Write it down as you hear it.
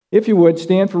If you would,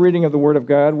 stand for reading of the Word of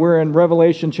God. We're in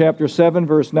Revelation chapter 7,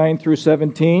 verse 9 through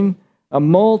 17. A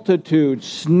multitude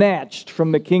snatched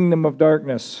from the kingdom of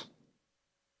darkness.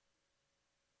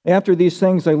 After these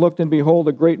things I looked, and behold,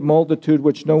 a great multitude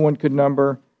which no one could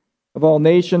number, of all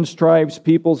nations, tribes,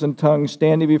 peoples, and tongues,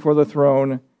 standing before the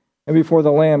throne and before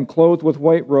the Lamb, clothed with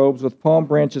white robes, with palm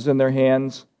branches in their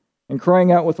hands, and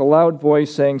crying out with a loud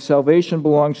voice, saying, Salvation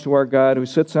belongs to our God, who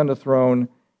sits on the throne,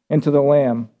 and to the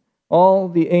Lamb. All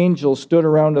the angels stood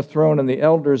around the throne, and the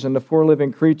elders and the four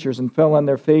living creatures, and fell on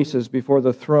their faces before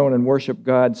the throne and worshiped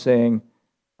God, saying,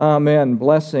 Amen,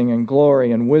 blessing and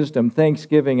glory and wisdom,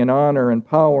 thanksgiving and honor and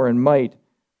power and might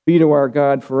be to our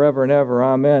God forever and ever.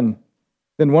 Amen.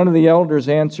 Then one of the elders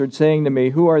answered, saying to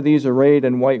me, Who are these arrayed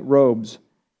in white robes,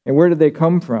 and where did they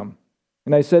come from?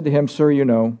 And I said to him, Sir, you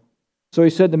know. So he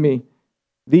said to me,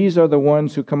 These are the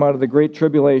ones who come out of the great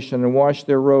tribulation and washed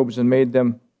their robes and made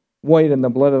them white in the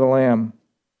blood of the Lamb.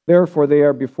 Therefore they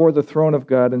are before the throne of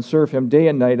God and serve him day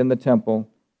and night in the temple.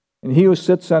 And he who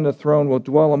sits on the throne will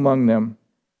dwell among them.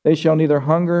 They shall neither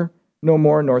hunger no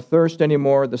more nor thirst any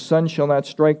more. The sun shall not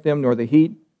strike them, nor the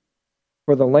heat.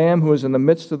 For the Lamb who is in the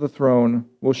midst of the throne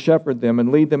will shepherd them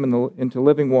and lead them into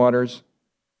living waters,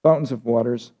 fountains of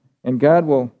waters. And God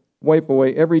will wipe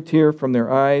away every tear from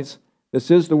their eyes. This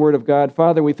is the word of God.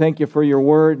 Father, we thank you for your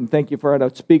word, and thank you for how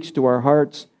it speaks to our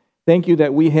hearts. Thank you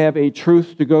that we have a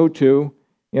truth to go to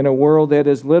in a world that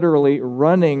is literally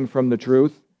running from the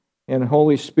truth. And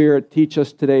Holy Spirit, teach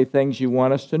us today things you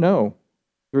want us to know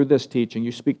through this teaching.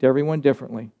 You speak to everyone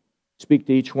differently. Speak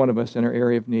to each one of us in our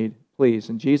area of need. Please,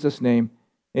 in Jesus' name,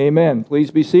 amen. Please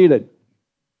be seated.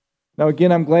 Now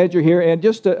again, I'm glad you're here. And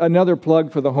just another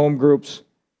plug for the home groups.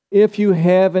 If you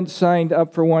haven't signed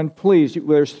up for one, please,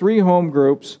 there's 3 home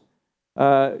groups.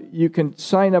 You can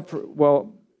sign up for,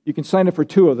 you can sign up for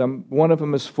 2 of them. One of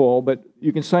them is full, but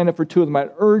you can sign up for 2 of them.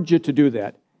 I'd urge you to do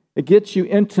that. It gets you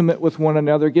intimate with one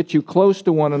another, gets you close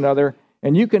to one another,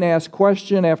 and you can ask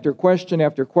question after question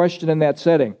after question in that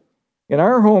setting. In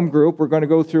our home group, we're going to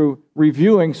go through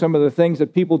reviewing some of the things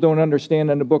that people don't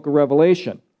understand in the book of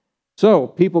Revelation. So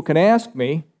people can ask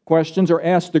me questions or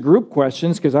ask the group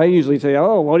questions, because I usually say,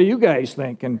 oh, what do you guys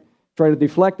think? And try to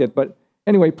deflect it. But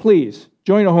anyway, please,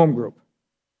 join a home group.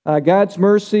 By God's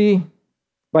mercy,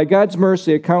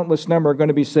 a countless number are going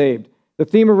to be saved. The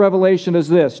theme of Revelation is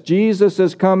this: Jesus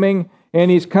is coming,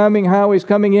 and He's coming how? He's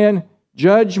coming in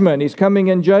judgment. He's coming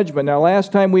in judgment. Now,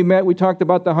 last time we met, we talked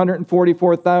about the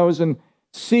 144,000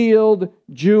 sealed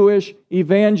Jewish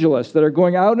evangelists that are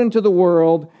going out into the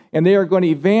world, and they are going to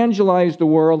evangelize the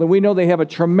world. And we know they have a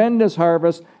tremendous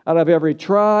harvest out of every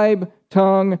tribe,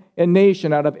 tongue, and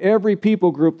nation. Out of every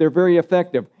people group, they're very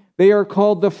effective. They are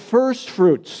called the first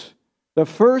fruits. The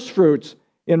first fruits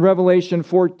in Revelation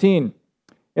 14.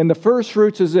 And the first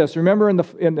fruits is this. Remember in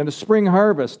the spring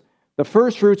harvest, the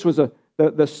first fruits was the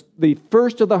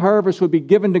first of the harvest would be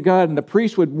given to God, and the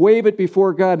priest would wave it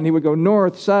before God, and he would go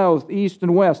north, south, east,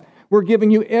 and west. We're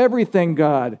giving you everything,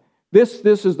 God. This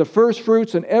is the first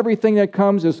fruits, and everything that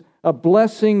comes is a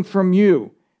blessing from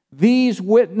you. These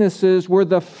witnesses were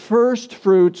the first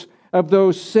fruits of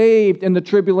those saved in the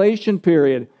tribulation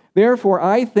period. Therefore,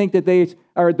 I think that they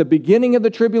are at the beginning of the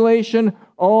tribulation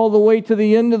all the way to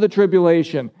the end of the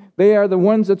tribulation. They are the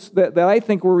ones that I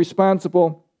think were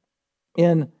responsible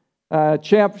in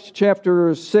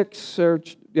chapter 6,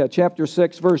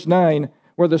 verse 9,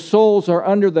 where the souls are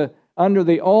under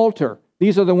the altar.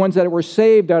 These are the ones that were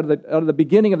saved out of the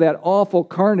beginning of that awful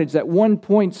carnage, that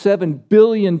 1.7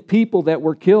 billion people that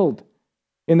were killed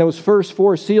in those first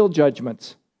 4 seal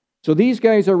judgments. So these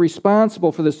guys are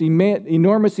responsible for this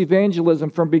enormous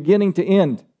evangelism from beginning to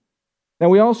end. Now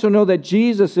we also know that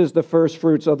Jesus is the first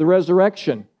fruits of the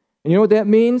resurrection. And you know what that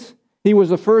means? He was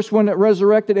the first one that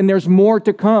resurrected, and there's more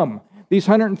to come. These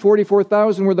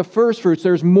 144,000 were the first fruits.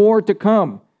 There's more to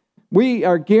come. We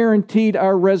are guaranteed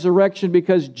our resurrection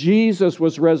because Jesus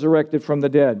was resurrected from the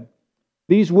dead.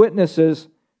 These witnesses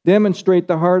demonstrate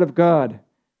the heart of God.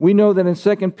 We know that in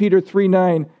 2 Peter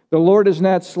 3:9, the Lord is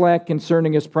not slack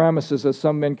concerning His promises, as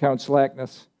some men count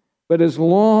slackness, but is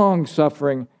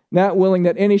long-suffering, not willing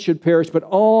that any should perish, but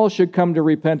all should come to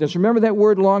repentance. Remember that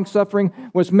word long-suffering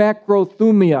was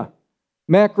macrothumia.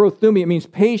 Macrothumia, it means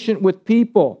patient with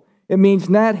people. It means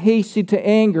not hasty to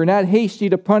anger, not hasty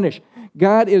to punish.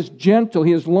 God is gentle.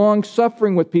 He is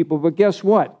long-suffering with people. But guess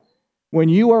what? When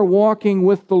you are walking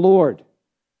with the Lord,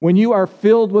 when you are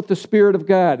filled with the Spirit of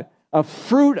God, a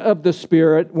fruit of the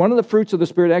Spirit, one of the fruits of the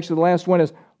Spirit, actually the last one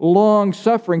is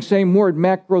long-suffering, same word,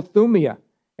 macrothumia.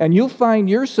 And you'll find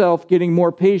yourself getting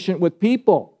more patient with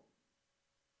people.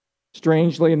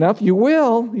 Strangely enough, you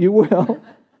will. You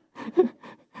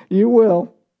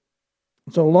will.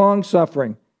 So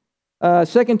long-suffering. 2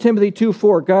 Timothy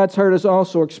 2:4, God's heart is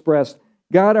also expressed.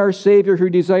 God our Savior who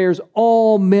desires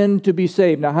all men to be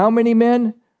saved. Now how many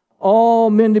men? All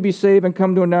men to be saved and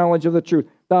come to a knowledge of the truth.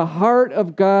 The heart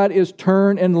of God is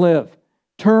turn and live.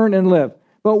 Turn and live.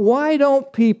 But why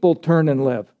don't people turn and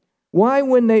live? Why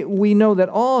when we know that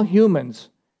all humans,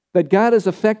 that God is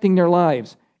affecting their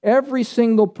lives, every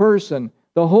single person,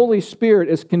 the Holy Spirit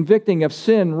is convicting of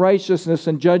sin, righteousness,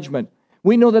 and judgment.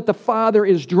 We know that the Father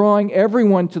is drawing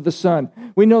everyone to the Son.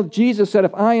 We know Jesus said,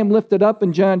 if I am lifted up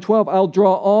in John 12, I'll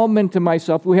draw all men to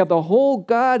myself. We have the whole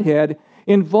Godhead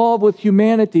involved with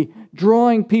humanity,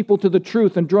 drawing people to the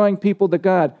truth and drawing people to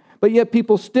God. But yet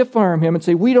people stiff-arm Him and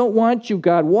say, we don't want you,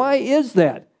 God. Why is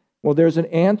that? Well, there's an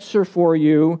answer for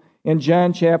you in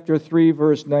John chapter 3,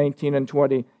 verse 19 and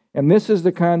 20. And this is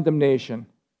the condemnation,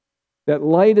 that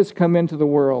light has come into the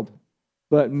world,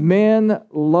 but men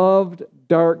loved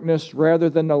darkness rather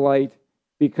than the light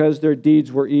because their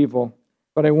deeds were evil.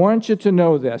 But I want you to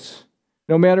know this.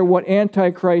 No matter what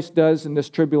Antichrist does in this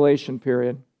tribulation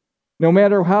period, no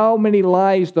matter how many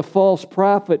lies the false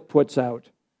prophet puts out,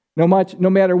 no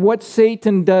matter what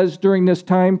Satan does during this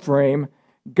time frame,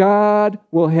 God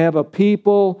will have a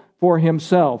people for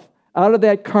Himself. Out of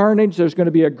that carnage, there's going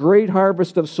to be a great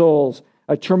harvest of souls,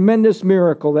 a tremendous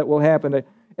miracle that will happen.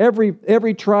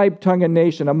 Every tribe, tongue, and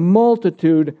nation, a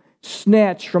multitude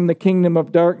snatched from the kingdom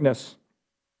of darkness.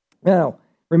 Now,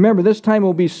 remember, this time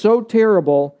will be so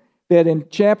terrible that in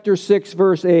chapter 6,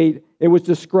 verse 8, it was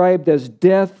described as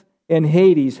death and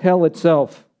Hades, hell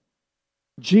itself.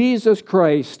 Jesus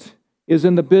Christ is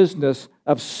in the business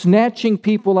of snatching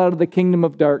people out of the kingdom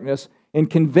of darkness and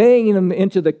conveying them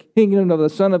into the kingdom of the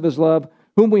Son of His love,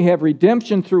 whom we have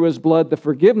redemption through His blood, the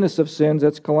forgiveness of sins.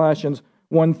 That's Colossians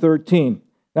 1:13.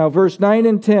 Now, verse 9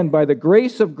 and 10, by the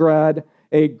grace of God,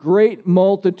 a great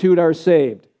multitude are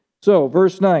saved. So,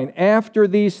 verse 9, after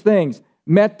these things,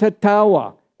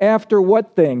 metatawa, after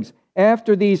what things?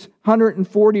 After these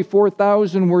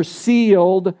 144,000 were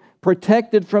sealed,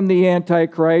 protected from the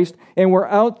Antichrist, and were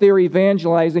out there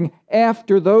evangelizing,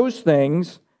 after those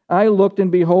things, I looked,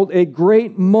 and behold, a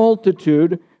great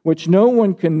multitude, which no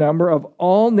one can number, of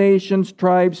all nations,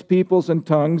 tribes, peoples, and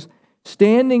tongues,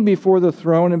 standing before the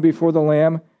throne and before the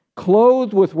Lamb,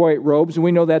 clothed with white robes, and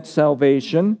we know that's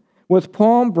salvation, with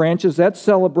palm branches, that's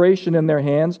celebration in their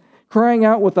hands, crying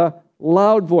out with a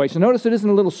loud voice. And notice it isn't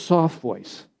a little soft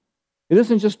voice. It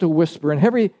isn't just a whisper. In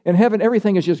heaven,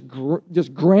 everything is just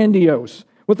grandiose,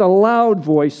 with a loud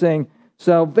voice saying,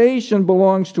 salvation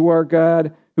belongs to our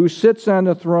God who sits on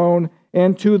the throne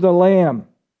and to the Lamb.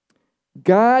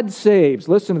 God saves,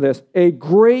 listen to this, a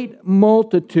great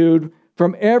multitude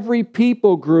from every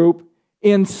people group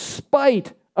in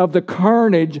spite of the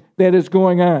carnage that is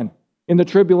going on in the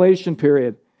tribulation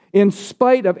period. In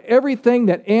spite of everything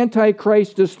that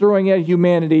Antichrist is throwing at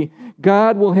humanity,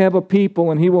 God will have a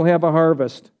people and He will have a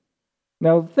harvest.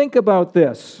 Now think about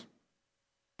this.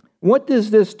 What does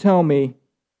this tell me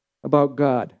about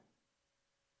God?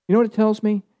 You know what it tells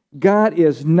me? God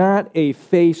is not a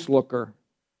face looker.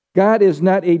 God is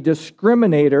not a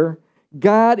discriminator.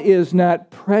 God is not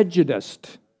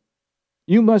prejudiced.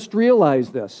 You must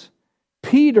realize this.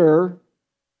 Peter,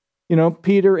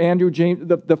 Andrew, James,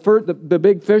 the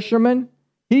big fisherman,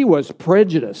 he was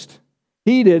prejudiced.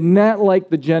 He did not like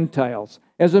the Gentiles.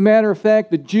 As a matter of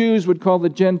fact, the Jews would call the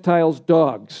Gentiles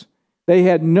dogs. They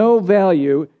had no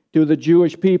value to the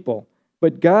Jewish people.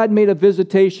 But God made a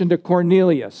visitation to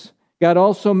Cornelius. God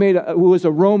also who was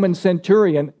a Roman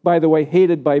centurion, by the way,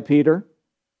 hated by Peter.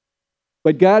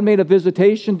 But God made a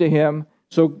visitation to him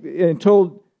and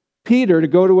told Peter to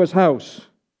go to his house.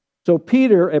 So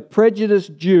Peter, a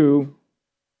prejudiced Jew,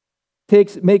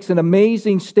 makes an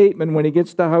amazing statement when he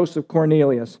gets to the house of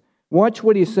Cornelius. Watch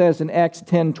what he says in Acts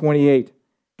 10:28.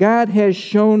 God has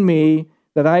shown me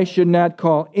that I should not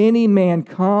call any man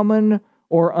common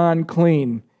or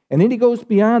unclean. And then he goes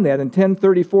beyond that. In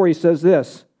 10:34 he says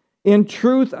this, in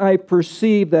truth I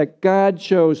perceive that God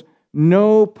shows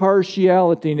no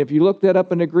partiality. And if you look that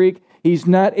up in the Greek, He's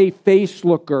not a face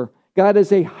looker. God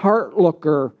is a heart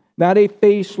looker, not a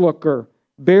face looker.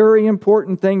 Very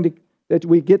important thing that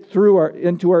we get through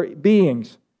into our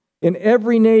beings. In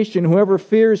every nation, whoever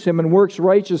fears Him and works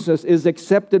righteousness is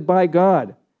accepted by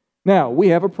God. Now, we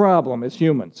have a problem as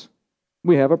humans.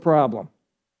 We have a problem.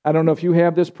 I don't know if you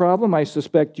have this problem. I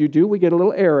suspect you do. We get a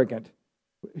little arrogant.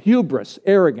 Hubris,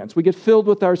 arrogance. We get filled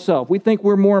with ourselves. We think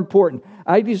we're more important.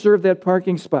 I deserve that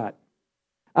parking spot.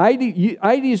 I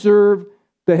deserve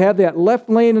to have that left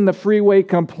lane in the freeway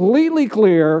completely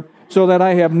clear so that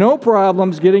I have no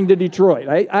problems getting to Detroit.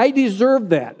 I deserve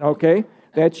that, okay?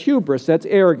 That's hubris. That's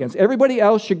arrogance. Everybody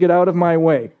else should get out of my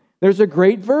way. There's a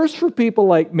great verse for people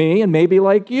like me and maybe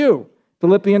like you.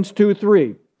 Philippians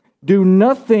 2:3. Do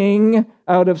nothing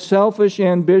out of selfish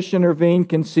ambition or vain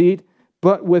conceit,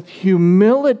 but with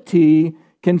humility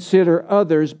consider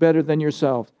others better than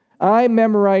yourself. I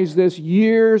memorized this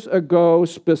years ago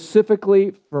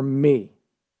specifically for me.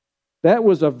 That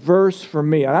was a verse for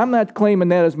me. And I'm not claiming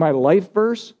that as my life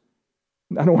verse.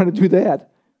 I don't want to do that.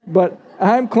 But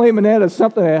I'm claiming that as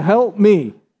something that helped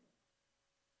me.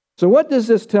 So what does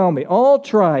this tell me? All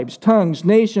tribes, tongues,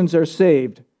 nations are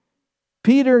saved.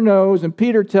 Peter knows, and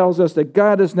Peter tells us that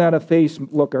God is not a face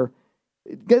looker.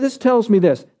 This tells me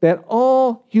this, that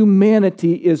all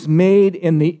humanity is made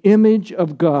in the image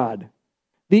of God.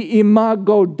 The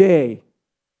imago Dei,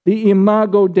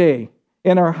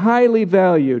 and are highly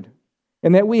valued,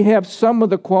 and that we have some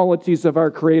of the qualities of our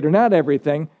Creator, not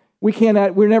everything.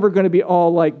 We're never going to be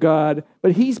all like God,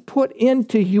 but He's put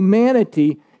into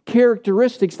humanity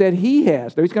characteristics that He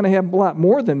has. He's going to have a lot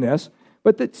more than this,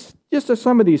 but that's just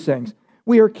some of these things.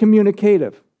 We are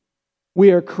communicative. We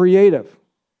are creative.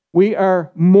 We are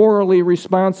morally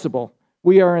responsible.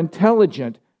 We are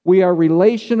intelligent. We are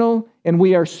relational, and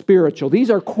we are spiritual. These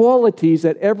are qualities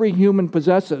that every human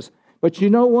possesses. But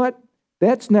you know what?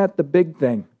 That's not the big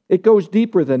thing. It goes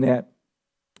deeper than that.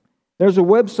 There's a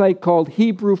website called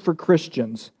Hebrew for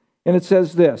Christians, and it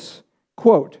says this,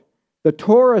 quote, the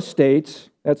Torah states,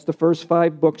 that's the first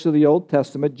 5 books of the Old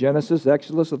Testament, Genesis,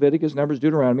 Exodus, Leviticus, Numbers,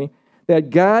 Deuteronomy, that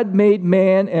God made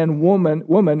man and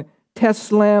woman,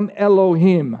 Teslam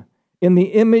Elohim, in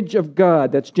the image of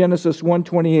God. That's Genesis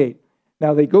 1:28.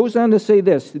 Now, he goes on to say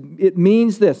this. It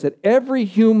means this, that every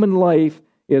human life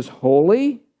is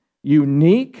holy,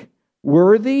 unique,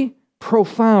 worthy,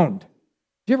 profound.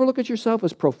 Do you ever look at yourself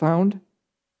as profound? Do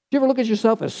you ever look at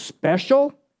yourself as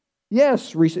special?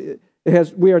 Yes,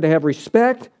 we are to have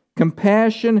respect,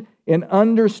 compassion, and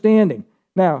understanding.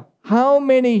 Now, how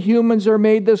many humans are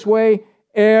made this way?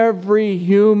 Every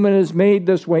human is made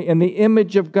this way in the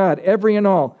image of God, every and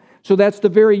all. So that's the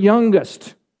very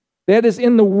youngest. That is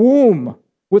in the womb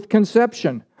with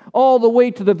conception, all the way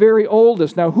to the very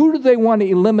oldest. Now, who do they want to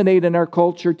eliminate in our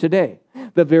culture today?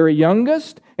 The very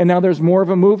youngest, and now there's more of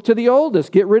a move to the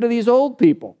oldest. Get rid of these old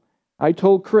people. I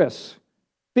told Chris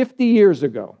 50 years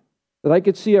ago that I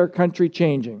could see our country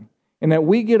changing, and that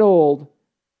we get old,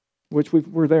 which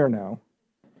we're there now,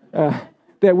 that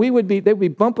they'd be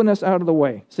bumping us out of the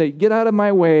way. Say, get out of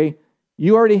my way.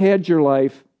 You already had your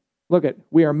life. Look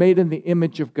we are made in the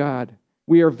image of God.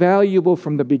 We are valuable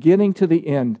from the beginning to the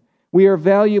end. We are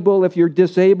valuable if you're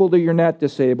disabled or you're not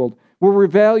disabled. We're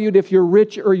valued if you're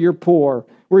rich or you're poor.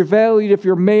 We're valued if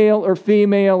you're male or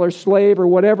female or slave or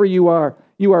whatever you are.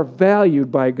 You are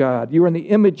valued by God. You are in the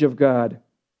image of God.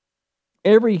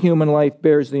 Every human life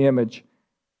bears the image.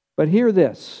 But hear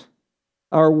this.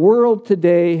 Our world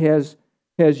today has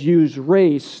used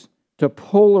race to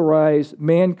polarize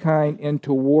mankind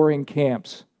into warring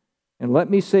camps. And let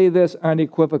me say this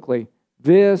unequivocally.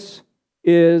 This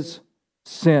is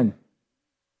sin.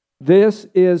 This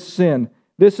is sin.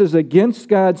 This is against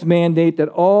God's mandate that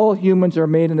all humans are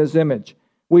made in His image.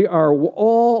 We are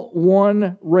all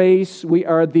one race. We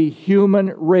are the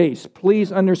human race.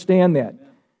 Please understand that.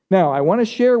 Now, I want to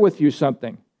share with you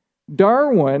something.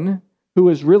 Darwin, who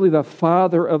is really the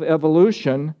father of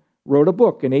evolution, wrote a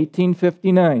book in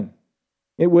 1859.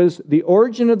 It was The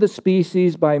Origin of the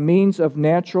Species by Means of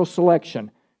Natural Selection.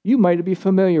 You might be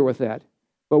familiar with that.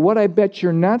 But what I bet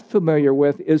you're not familiar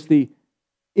with is the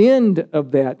end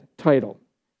of that title,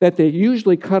 that they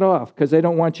usually cut off because they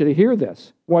don't want you to hear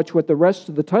this. Watch what the rest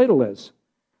of the title is.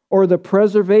 Or the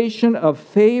preservation of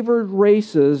favored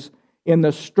races in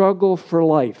the struggle for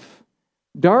life.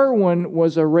 Darwin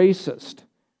was a racist.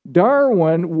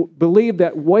 Darwin believed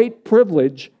that white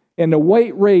privilege and the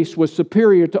white race was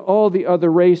superior to all the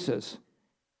other races.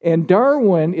 And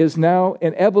Darwin is now,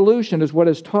 and evolution is what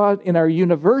is taught in our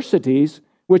universities,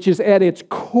 which is at its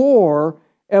core,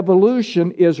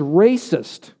 evolution is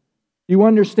racist. You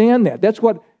understand that? That's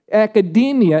what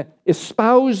academia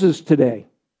espouses today.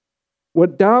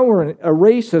 What Darwin, a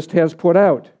racist, has put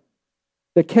out.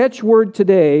 The catchword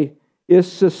today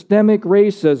is systemic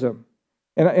racism.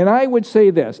 And I would say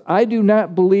this, I do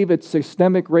not believe it's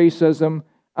systemic racism.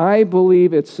 I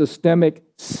believe it's systemic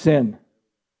sin.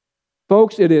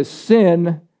 Folks, it is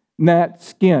sin, not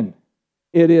skin.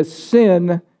 It is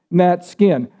sin, not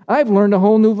skin. I've learned a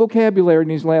whole new vocabulary in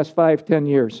these last 5-10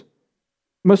 years.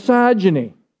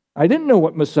 Misogyny. I didn't know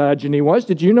what misogyny was.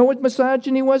 Did you know what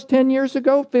misogyny was 10 years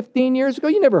ago, 15 years ago?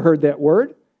 You never heard that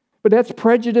word. But that's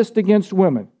prejudiced against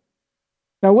women.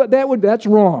 Now, that's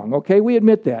wrong, okay? We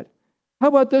admit that. How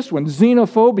about this one?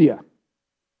 Xenophobia.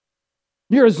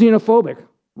 You're a xenophobic.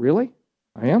 Really?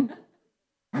 I am?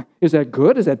 Is that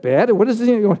good? Is that bad? What is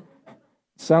this?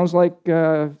 Sounds like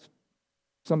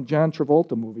some John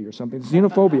Travolta movie or something.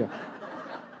 Xenophobia.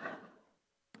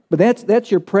 But that's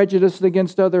your prejudice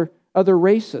against other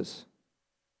races,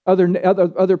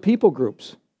 other people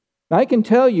groups. Now, I can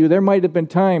tell you there might have been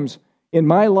times in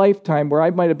my lifetime where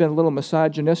I might have been a little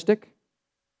misogynistic.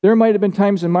 There might have been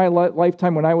times in my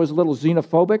lifetime when I was a little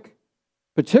xenophobic,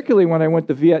 particularly when I went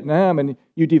to Vietnam, and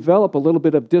you develop a little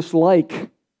bit of dislike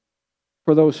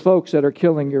for those folks that are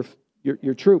killing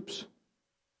your troops.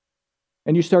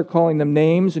 And you start calling them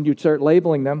names and you start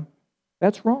labeling them.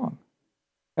 That's wrong.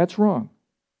 That's wrong.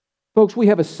 Folks, we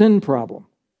have a sin problem.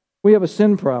 We have a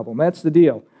sin problem. That's the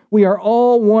deal. We are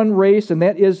all one race, and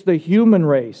that is the human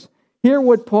race. Hear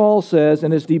what Paul says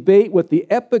in his debate with the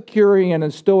Epicurean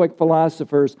and Stoic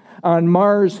philosophers on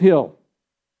Mars Hill.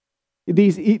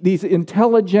 These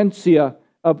intelligentsia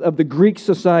of the Greek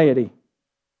society.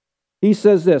 He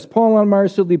says this, Paul on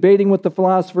Mars Hill debating with the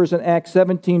philosophers in Acts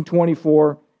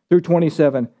 17:24 through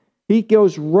 27. He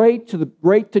goes right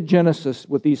to Genesis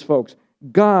with these folks.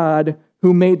 God,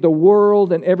 who made the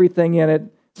world and everything in it,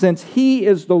 since He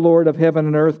is the Lord of heaven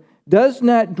and earth, does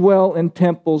not dwell in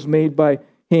temples made by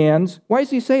hands. Why does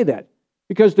he say that?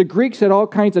 Because the Greeks had all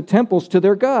kinds of temples to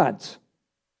their gods.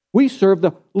 We serve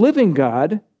the living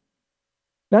God,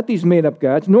 not these made-up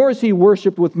gods, nor is He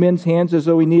worshipped with men's hands as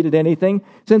though He needed anything,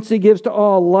 since He gives to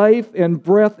all life and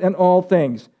breath and all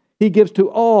things. He gives to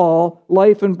all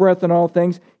life and breath and all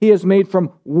things. He has made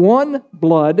from one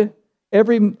blood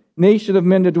every nation of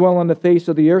men to dwell on the face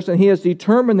of the earth, and He has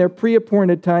determined their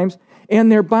pre-appointed times and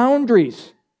their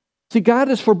boundaries. See, God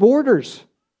is for borders.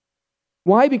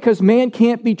 Why? Because man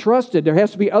can't be trusted. There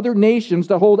has to be other nations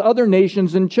to hold other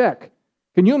nations in check.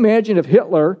 Can you imagine if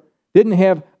Hitler didn't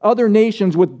have other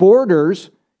nations with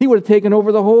borders? He would have taken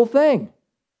over the whole thing.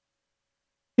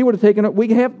 He would have taken it.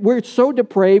 We're so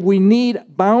depraved, we need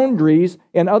boundaries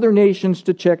and other nations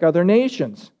to check other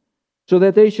nations, so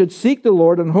that they should seek the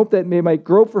Lord and hope that they might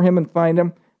grope for Him and find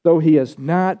Him, though He is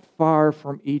not far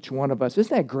from each one of us.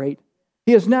 Isn't that great?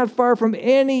 He is not far from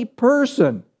any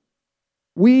person.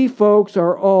 We folks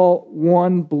are all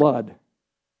one blood.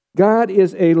 God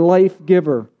is a life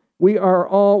giver. We are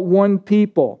all one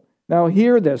people. Now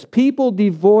hear this. People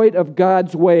devoid of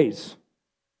God's ways,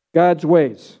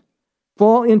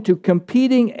 fall into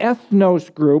competing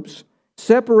ethnos groups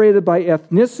separated by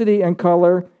ethnicity and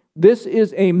color. This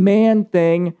is a man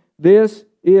thing. This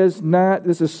is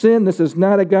sin. This is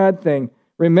not a God thing.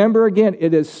 Remember again,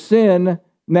 it is sin,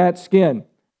 not skin.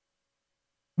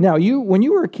 Now, when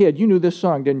you were a kid, you knew this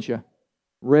song, didn't you?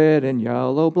 Red and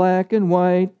yellow, black and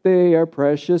white, they are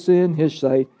precious in His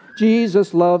sight.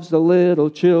 Jesus loves the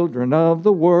little children of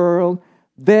the world.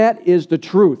 That is the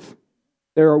truth.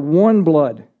 They are one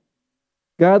blood.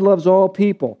 God loves all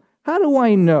people. How do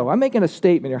I know? I'm making a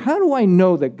statement here. How do I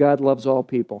know that God loves all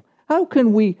people? How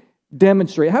can we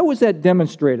demonstrate? How was that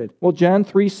demonstrated? Well, John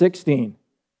 3:16.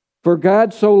 For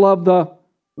God so loved the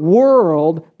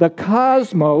world, the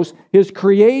cosmos, His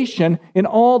creation, and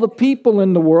all the people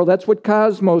in the world. That's what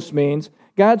cosmos means.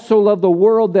 God so loved the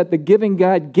world that the giving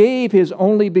God gave His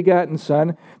only begotten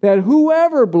Son, that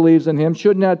whoever believes in Him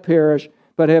should not perish,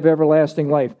 but have everlasting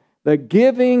life. The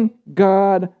giving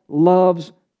God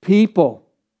loves people.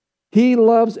 He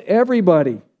loves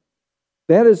everybody.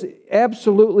 That is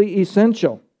absolutely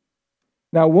essential.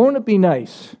 Now, won't it be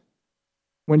nice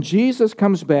when Jesus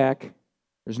comes back?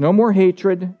 There's no more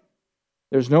hatred.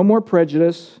 There's no more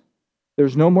prejudice.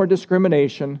 There's no more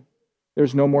discrimination.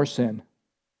 There's no more sin.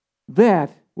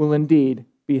 That will indeed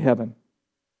be heaven.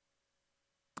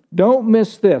 Don't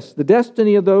miss this. The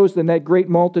destiny of those in that great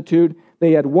multitude,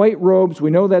 they had white robes.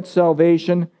 We know that's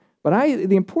salvation. But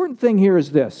the important thing here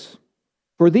is this.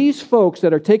 For these folks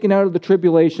that are taken out of the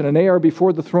tribulation and they are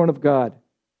before the throne of God,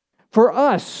 for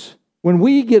us, when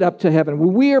we get up to heaven,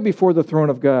 when we are before the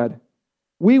throne of God,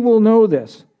 we will know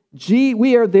this.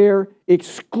 We are there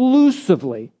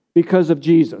exclusively because of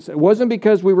Jesus. It wasn't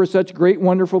because we were such great,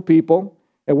 wonderful people.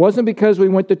 It wasn't because we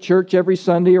went to church every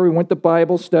Sunday or we went to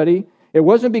Bible study. It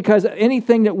wasn't because of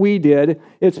anything that we did.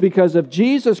 It's because of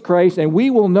Jesus Christ, and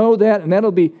we will know that, and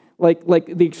that'll be like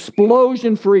the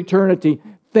explosion for eternity.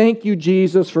 Thank you,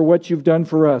 Jesus, for what you've done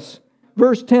for us.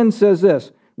 Verse 10 says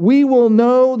this, we will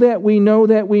know that we know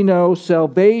that we know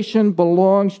salvation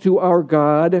belongs to our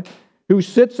God, who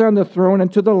sits on the throne,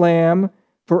 and to the Lamb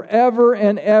forever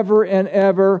and ever and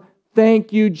ever.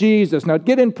 Thank you, Jesus. Now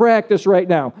get in practice right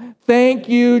now. Thank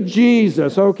you,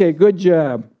 Jesus. Okay, good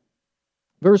job.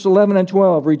 Verse 11 and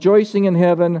 12, rejoicing in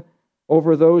heaven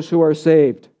over those who are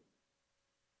saved.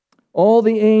 All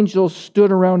the angels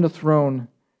stood around the throne,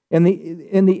 and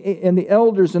the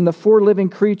elders and the four living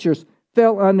creatures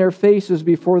fell on their faces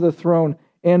before the throne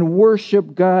and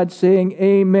worshiped God, saying,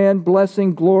 Amen,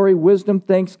 blessing, glory, wisdom,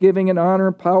 thanksgiving, and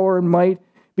honor, power, and might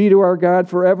be to our God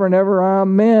forever and ever.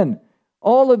 Amen.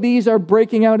 All of these are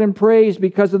breaking out in praise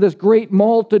because of this great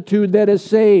multitude that is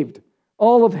saved.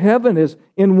 All of heaven is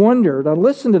in wonder. Now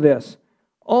listen to this.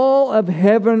 All of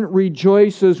heaven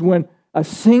rejoices when a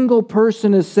single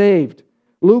person is saved.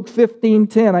 Luke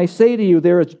 15:10, I say to you,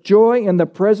 there is joy in the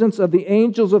presence of the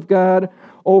angels of God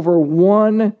over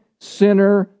one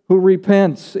sinner who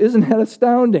repents. Isn't that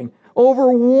astounding?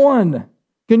 Over one.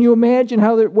 Can you imagine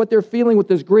what they're feeling with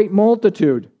this great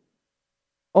multitude?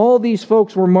 All these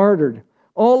folks were martyred.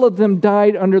 All of them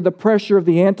died under the pressure of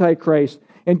the Antichrist.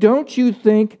 And don't you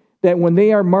think that when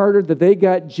they are martyred that they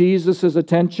got Jesus'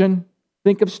 attention?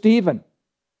 Think of Stephen.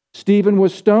 Stephen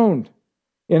was stoned.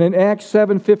 And in Acts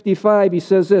 7:55, he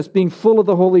says this, being full of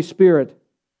the Holy Spirit.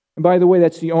 And by the way,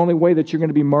 that's the only way that you're going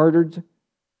to be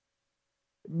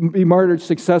martyred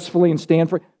successfully and stand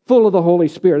for it. Full of the Holy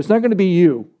Spirit. It's not going to be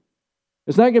you.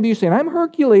 It's not going to be you saying, I'm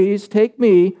Hercules, take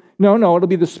me. No, it'll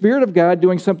be the Spirit of God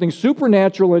doing something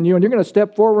supernatural in you, and you're going to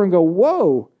step forward and go,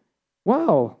 whoa,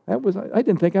 wow, I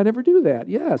didn't think I'd ever do that.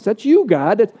 Yes, that's you,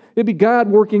 God. It'd be God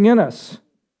working in us.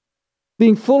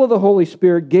 Being full of the Holy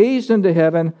Spirit, gazed into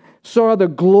heaven, saw the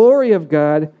glory of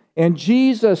God, and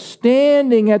Jesus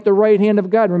standing at the right hand of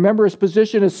God. Remember, his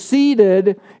position is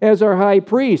seated as our high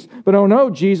priest. But oh no,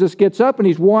 Jesus gets up and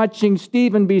he's watching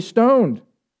Stephen be stoned.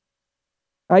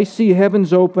 I see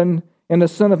heavens open and the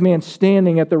Son of Man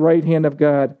standing at the right hand of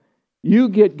God. You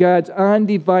get God's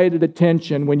undivided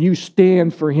attention when you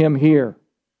stand for him here.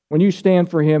 When you stand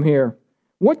for him here.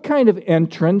 What kind of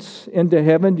entrance into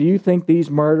heaven do you think these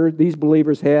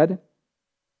believers had?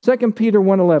 2 Peter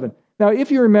 1:11. Now, if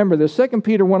you remember this, 2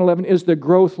 Peter 1:11 is the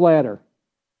growth ladder.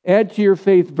 Add to your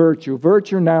faith virtue,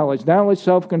 virtue knowledge, knowledge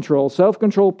self-control,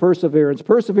 self-control perseverance,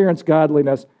 perseverance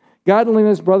godliness,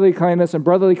 godliness brotherly kindness, and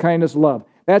brotherly kindness love.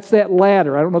 That's that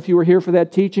ladder. I don't know if you were here for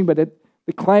that teaching, but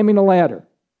the climbing a ladder.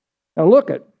 Now look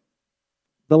at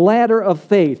the ladder of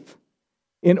faith.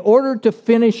 In order to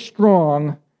finish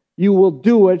strong, you will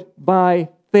do it by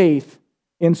faith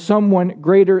in someone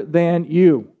greater than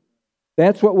you.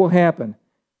 That's what will happen.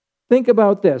 Think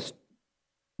about this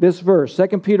verse,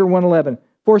 2 Peter 1:11.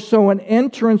 For so an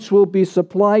entrance will be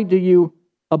supplied to you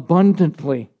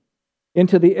abundantly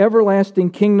into the everlasting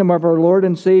kingdom of our Lord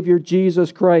and Savior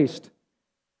Jesus Christ.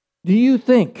 Do you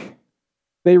think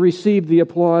they received the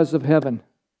applause of heaven?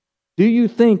 Do you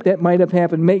think that might have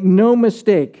happened? Make no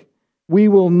mistake. We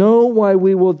will know why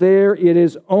we will there. It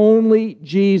is only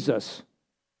Jesus.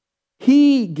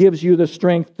 He gives you the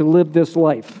strength to live this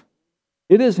life.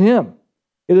 It is him.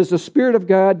 It is the Spirit of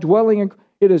God dwelling in,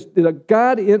 it is the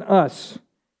God in us.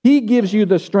 He gives you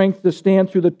the strength to stand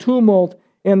through the tumult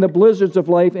and the blizzards of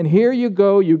life. And here you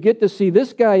go. You get to see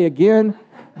this guy again.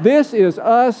 This is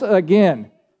us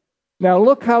again. Now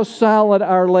look how solid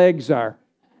our legs are.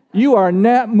 You are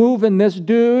not moving this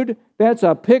dude. That's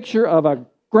a picture of a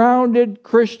grounded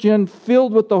Christian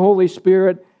filled with the Holy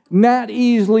Spirit, not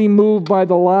easily moved by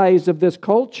the lies of this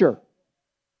culture.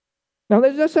 Now,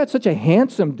 that's not such a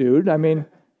handsome dude. I mean,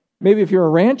 maybe if you're a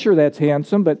rancher, that's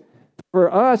handsome, but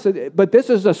for us, but this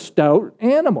is a stout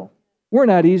animal. We're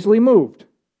not easily moved.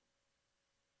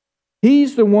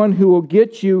 He's the one who will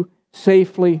get you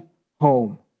safely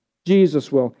home.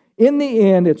 Jesus will. In the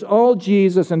end, it's all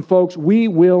Jesus, and folks, we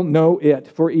will know it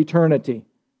for eternity.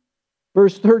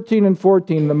 Verse 13 and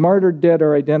 14, the martyred dead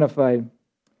are identified.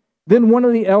 Then one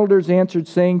of the elders answered,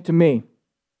 saying to me,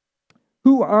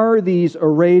 who are these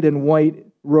arrayed in white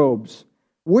robes?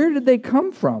 Where did they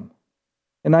come from?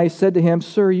 And I said to him,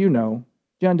 sir, you know.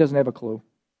 John doesn't have a clue.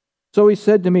 So he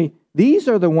said to me, these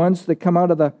are the ones that come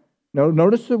out of the,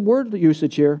 notice the word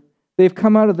usage here, they've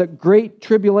come out of the great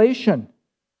tribulation.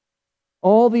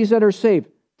 All these that are saved,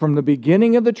 from the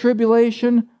beginning of the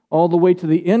tribulation all the way to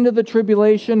the end of the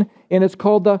tribulation, and it's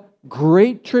called the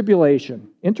Great Tribulation.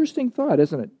 Interesting thought,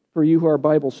 isn't it, for you who are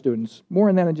Bible students? More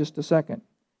on that in just a second.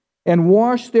 And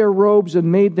washed their robes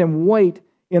and made them white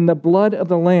in the blood of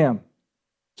the Lamb.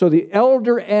 So the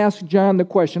elder asked John the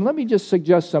question. Let me just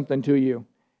suggest something to you.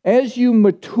 As you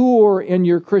mature in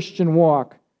your Christian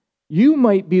walk, you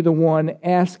might be the one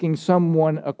asking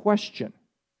someone a question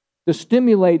to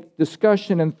stimulate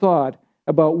discussion and thought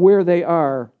about where they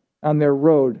are on their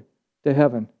road to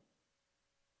heaven.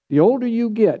 The older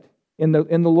you get in the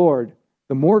Lord,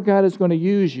 the more God is going to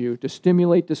use you to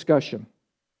stimulate discussion.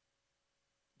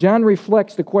 John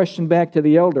reflects the question back to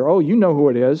the elder. Oh, you know who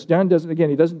it is. John doesn't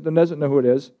know who it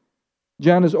is.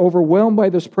 John is overwhelmed by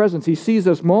this presence. He sees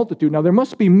this multitude. Now, there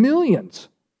must be millions,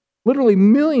 literally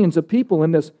millions of people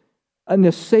in this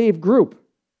saved group.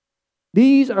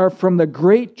 These are from the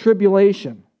Great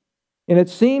Tribulation. And it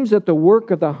seems that the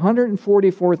work of the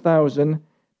 144,000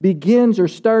 begins or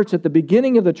starts at the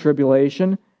beginning of the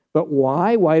tribulation. But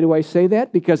why? Why do I say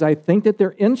that? Because I think that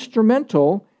they're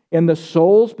instrumental in the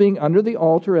souls being under the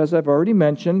altar, as I've already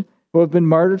mentioned, who have been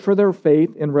martyred for their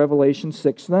faith in Revelation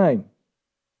 6:9.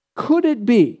 Could it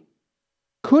be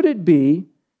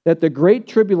that the Great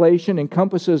Tribulation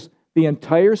encompasses the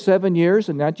entire 7 years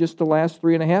and not just the last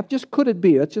 3.5? Just could it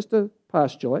be? That's just a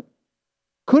postulate.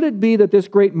 Could it be that this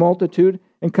great multitude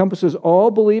encompasses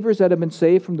all believers that have been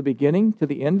saved from the beginning to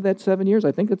the end of that 7 years?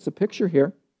 I think that's the picture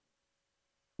here.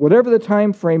 Whatever the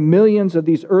time frame, millions of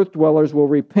these earth dwellers will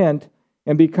repent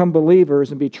and become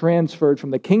believers and be transferred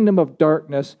from the kingdom of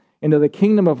darkness into the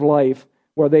kingdom of life,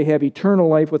 where they have eternal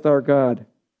life with our God.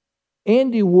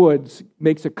 Andy Woods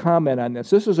makes a comment on this.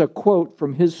 This is a quote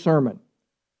from his sermon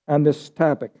on this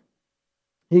topic.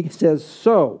 He says,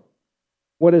 "So,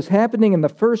 what is happening in the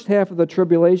first half of the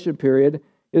tribulation period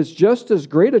is just as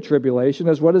great a tribulation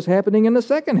as what is happening in the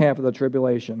second half of the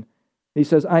tribulation." He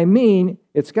says, "I mean,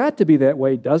 it's got to be that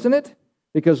way, doesn't it?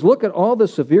 Because look at all the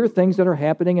severe things that are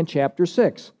happening in chapter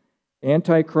 6.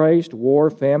 Antichrist, war,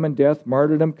 famine, death,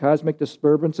 martyrdom, cosmic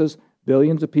disturbances,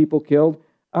 billions of people killed.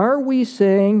 Are we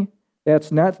saying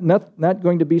that's not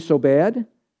going to be so bad?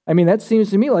 I mean, that seems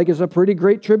to me like it's a pretty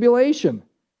great tribulation."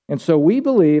 And so we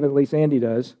believe, at least Andy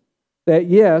does, that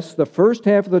yes, the first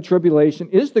half of the tribulation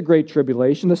is the Great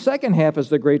Tribulation. The second half is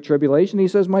the Great Tribulation. He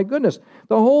says, my goodness,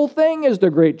 the whole thing is the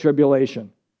Great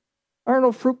Tribulation.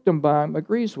 Arnold Fruchtenbaum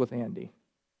agrees with Andy.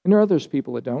 And there are others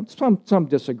people that don't. Some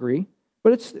disagree.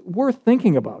 But it's worth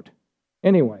thinking about.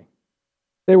 Anyway,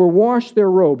 they were washed their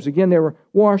robes. Again, they were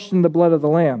washed in the blood of the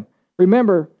Lamb.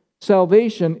 Remember,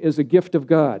 salvation is a gift of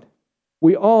God.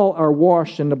 We all are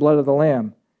washed in the blood of the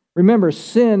Lamb. Remember,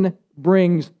 sin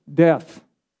brings death.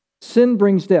 Sin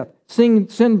brings death.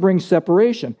 Sin brings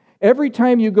separation. Every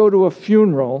time you go to a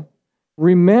funeral,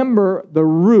 remember the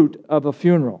root of a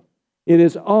funeral. It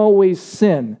is always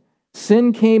sin.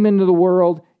 Sin came into the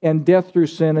world, and death through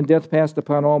sin, and death passed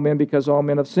upon all men because all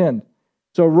men have sinned.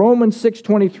 So Romans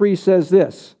 6:23 says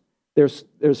this: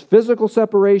 there's physical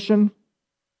separation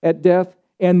at death,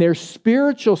 and there's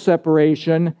spiritual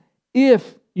separation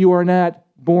if you are not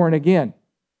born again.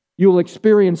 You will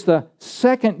experience the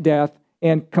second death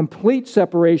and complete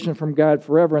separation from God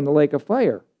forever in the lake of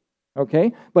fire.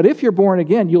 Okay? But if you're born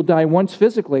again, you'll die once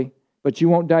physically, but you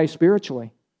won't die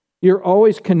spiritually. You're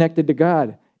always connected to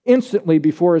God, instantly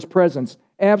before His presence,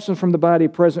 absent from the body,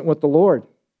 present with the Lord.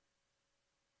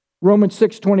 Romans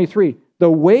 6:23,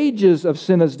 the wages of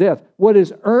sin is death. What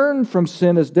is earned from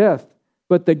sin is death.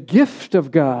 But the gift of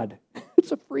God,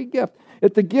 it's a free gift.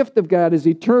 The gift of God is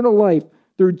eternal life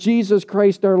through Jesus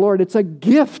Christ our Lord. It's a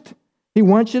gift. He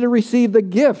wants you to receive the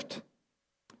gift.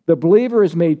 The believer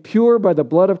is made pure by the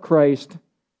blood of Christ.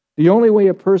 The only way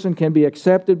a person can be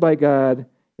accepted by God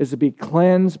is to be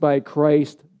cleansed by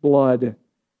Christ's blood.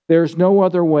 There's no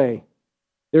other way.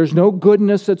 There's no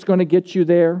goodness that's going to get you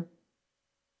there.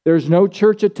 There's no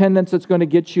church attendance that's going to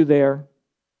get you there.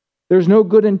 There's no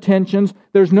good intentions.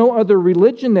 There's no other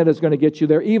religion that is going to get you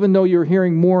there, even though you're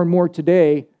hearing more and more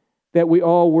today that we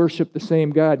all worship the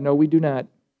same God. No, we do not.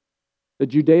 The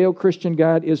Judeo-Christian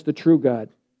God is the true God.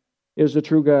 Is the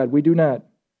true God. We do not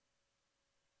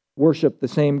worship the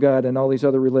same God in all these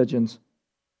other religions.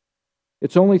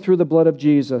 It's only through the blood of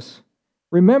Jesus.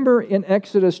 Remember in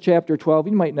Exodus chapter 12,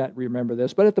 you might not remember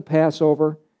this, but at the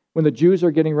Passover, when the Jews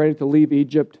are getting ready to leave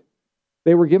Egypt,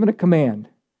 they were given a command.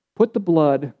 Put the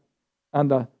blood on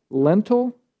the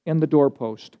lintel and the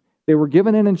doorpost. They were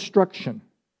given an instruction.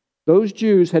 Those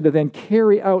Jews had to then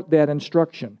carry out that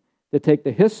instruction, to take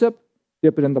the hyssop,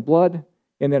 dip it in the blood,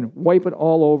 and then wipe it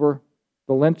all over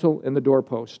the lintel and the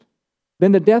doorpost.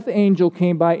 Then the death angel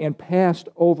came by and passed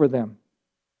over them.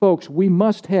 Folks, we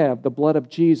must have the blood of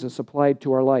Jesus applied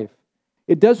to our life.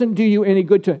 It doesn't do you any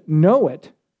good to know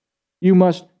it. You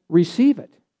must receive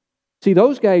it. See,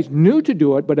 those guys knew to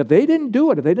do it, but if they didn't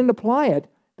do it, if they didn't apply it,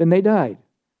 then they died.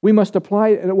 We must apply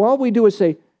it. And all we do is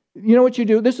say, you know what you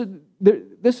do? This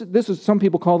is, some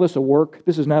people call this a work.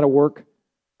 This is not a work.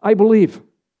 I believe.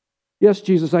 Yes,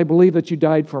 Jesus, I believe that you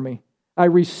died for me. I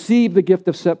receive the gift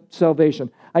of salvation.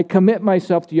 I commit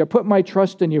myself to you. I put my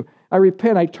trust in you. I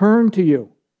repent. I turn to you.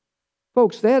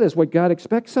 Folks, that is what God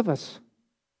expects of us.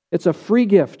 It's a free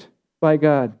gift by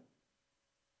God.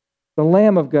 The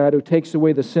Lamb of God who takes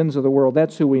away the sins of the world.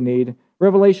 That's who we need.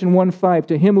 Revelation 1:5,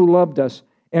 to Him who loved us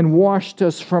and washed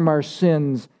us from our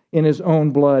sins in His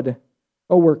own blood.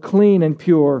 Oh, we're clean and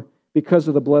pure because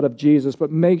of the blood of Jesus.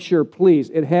 But make sure,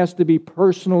 please, it has to be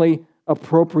personally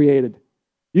appropriated.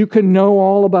 You can know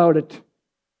all about it.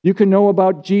 You can know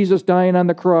about Jesus dying on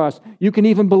the cross. You can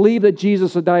even believe that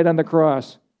Jesus had died on the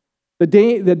cross.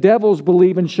 The devils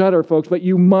believe and shudder, folks, but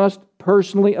you must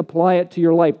personally apply it to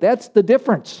your life. That's the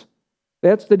difference.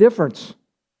 That's the difference.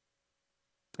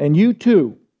 And you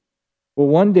too will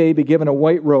one day be given a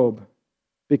white robe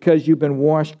because you've been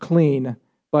washed clean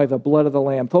by the blood of the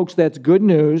Lamb. Folks, that's good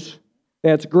news.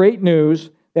 That's great news.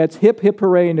 That's hip, hip,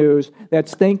 hooray news.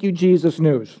 That's thank you, Jesus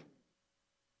news.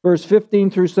 Verse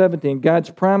 15 through 17, God's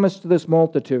promise to this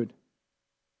multitude.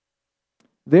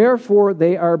 Therefore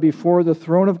they are before the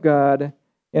throne of God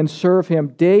and serve him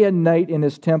day and night in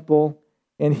his temple,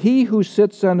 and he who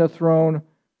sits on the throne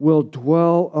will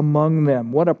dwell among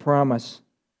them. What a promise.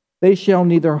 They shall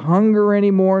neither hunger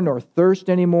anymore nor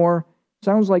thirst anymore.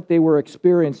 Sounds like they were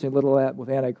experiencing a little of that with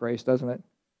Antichrist, doesn't it?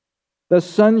 The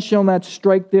sun shall not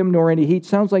strike them nor any heat.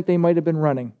 Sounds like they might have been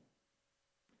running.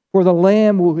 For the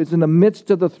Lamb who is in the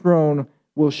midst of the throne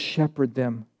will shepherd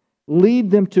them, lead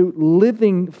them to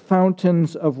living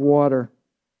fountains of water,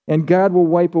 and God will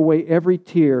wipe away every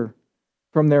tear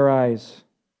from their eyes.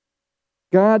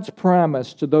 God's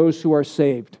promise to those who are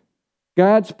saved,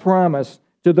 God's promise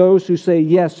to those who say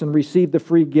yes and receive the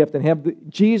free gift and have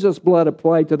Jesus' blood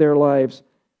applied to their lives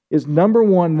is number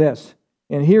one this,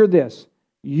 and hear this,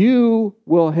 you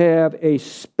will have a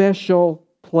special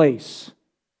place.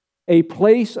 A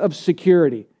place of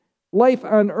security. Life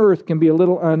on earth can be a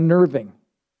little unnerving.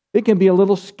 It can be a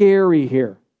little scary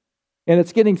here. And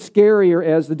it's getting scarier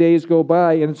as the days go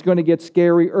by, and it's going to get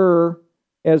scarier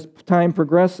as time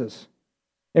progresses.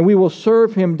 And we will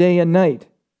serve him day and night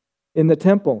in the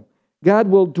temple. God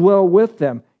will dwell with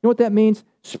them. You know what that means?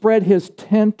 Spread his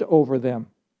tent over them.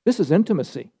 This is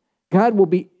intimacy. God will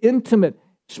be intimate.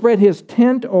 Spread his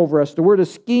tent over us. The word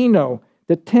is skino,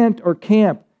 the tent or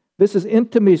camp. This is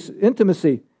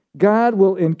intimacy. God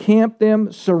will encamp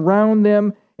them, surround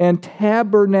them, and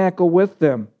tabernacle with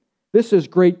them. This is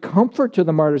great comfort to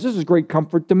the martyrs. This is great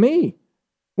comfort to me.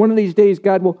 One of these days,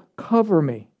 God will cover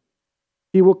me.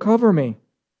 He will cover me.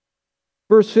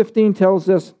 Verse 15 tells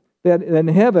us that in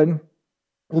heaven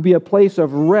will be a place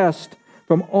of rest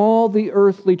from all the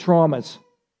earthly traumas.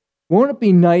 Won't it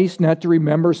be nice not to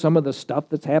remember some of the stuff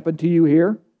that's happened to you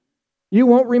here? You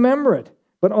won't remember it.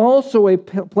 But also a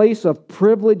place of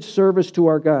privileged service to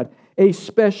our God, a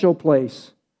special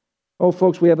place. Oh,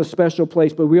 folks, we have a special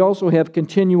place, but we also have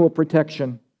continual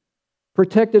protection,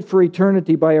 protected for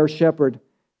eternity by our shepherd.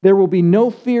 There will be no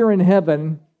fear in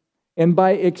heaven, and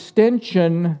by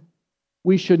extension,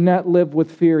 we should not live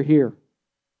with fear here.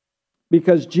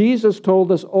 Because Jesus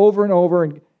told us over and over,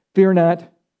 and fear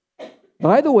not.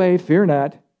 By the way, fear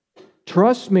not.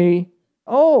 Trust me.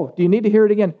 Oh, do you need to hear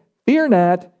it again? Fear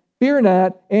not. Fear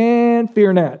not, and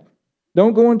fear not.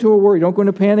 Don't go into a worry. Don't go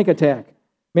into a panic attack.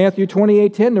 Matthew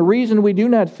 28:10, the reason we do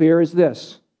not fear is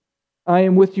this. I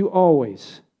am with you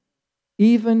always,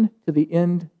 even to the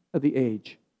end of the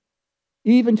age.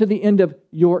 Even to the end of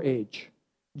your age.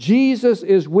 Jesus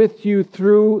is with you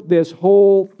through this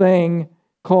whole thing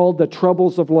called the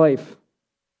troubles of life.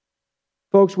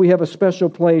 Folks, we have a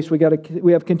special place.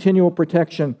 We have continual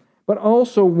protection, but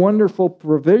also wonderful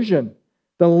provision.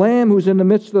 The Lamb who's in the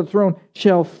midst of the throne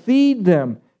shall feed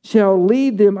them, shall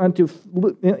lead them unto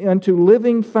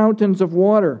living fountains of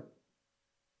water.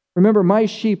 Remember, my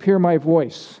sheep hear my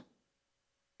voice,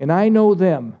 and I know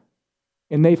them,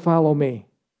 and they follow me.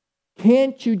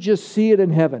 Can't you just see it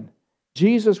in heaven?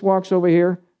 Jesus walks over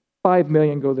here, 5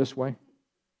 million go this way.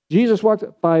 Jesus walks,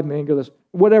 5 million go this way.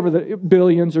 Whatever the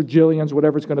billions or jillions,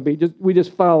 whatever it's going to be, we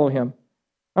just follow him.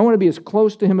 I want to be as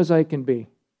close to him as I can be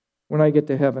when I get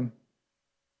to heaven.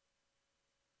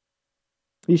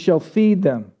 He shall feed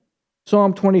them.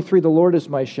 Psalm 23, the Lord is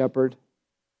my shepherd.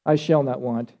 I shall not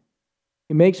want.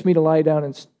 He makes me to lie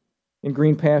down in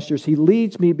green pastures. He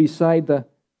leads me beside the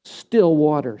still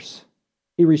waters.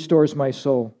 He restores my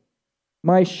soul.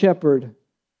 My shepherd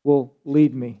will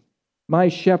lead me. My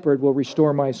shepherd will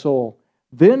restore my soul.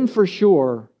 Then for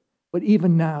sure, but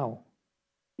even now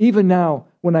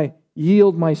when I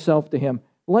yield myself to him,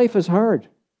 life is hard.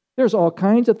 There's all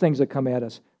kinds of things that come at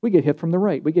us. We get hit from the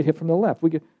right. We get hit from the left.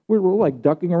 We're like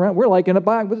ducking around. We're like in a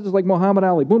box. This is like Muhammad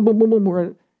Ali. Boom, boom, boom,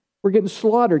 boom. We're getting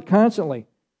slaughtered constantly.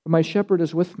 But my shepherd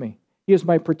is with me. He is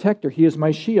my protector. He is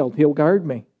my shield. He'll guard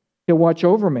me. He'll watch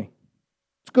over me.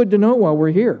 It's good to know while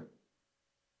we're here.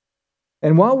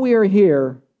 And while we are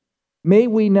here, may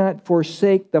we not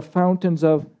forsake the fountains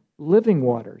of living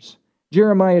waters.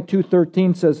 Jeremiah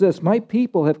 2:13 says this, my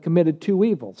people have committed two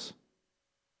evils.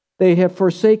 They have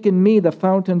forsaken me, the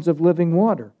fountains of living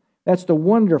water. That's the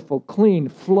wonderful, clean,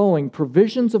 flowing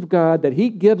provisions of God that He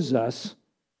gives us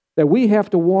that we have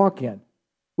to walk in.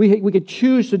 We could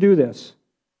choose to do this.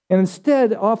 And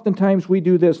instead, oftentimes we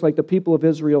do this like the people of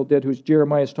Israel did, who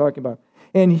Jeremiah is talking about,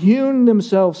 and hewn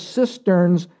themselves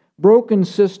cisterns, broken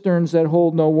cisterns that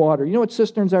hold no water. You know what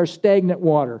cisterns are? Stagnant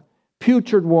water,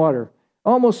 putrid water,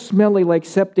 almost smelly like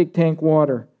septic tank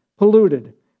water,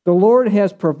 polluted. The Lord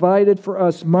has provided for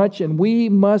us much, and we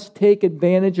must take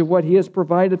advantage of what He has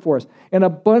provided for us. An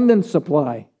abundant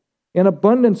supply. An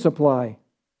abundant supply.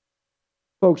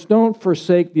 Folks, don't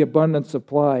forsake the abundant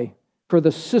supply for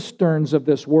the cisterns of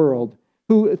this world,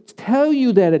 who tell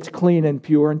you that it's clean and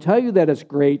pure and tell you that it's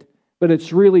great, but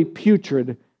it's really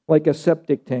putrid like a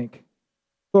septic tank.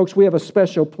 Folks, we have a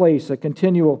special place, a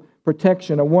continual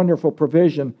protection, a wonderful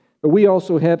provision, but we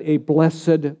also have a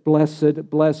blessed, blessed,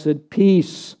 blessed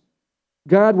peace.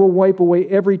 God will wipe away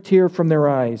every tear from their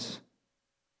eyes.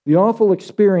 The awful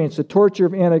experience, the torture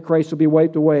of Antichrist will be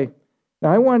wiped away.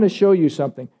 Now, I want to show you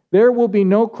something. There will be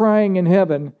no crying in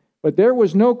heaven, but there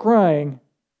was no crying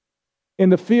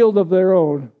in the field of their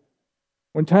own.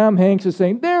 When Tom Hanks is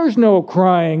saying, there's no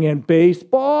crying in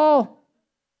baseball.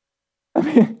 I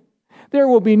mean, there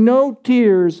will be no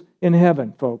tears in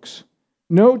heaven, folks.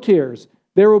 No tears.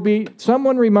 There will be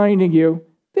someone reminding you,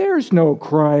 there's no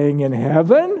crying in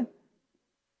heaven.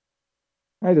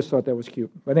 I just thought that was cute.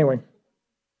 But anyway,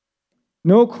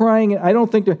 no crying. I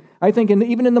think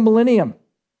even in the millennium,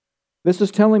 this is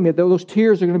telling me that those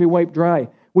tears are going to be wiped dry.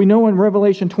 We know in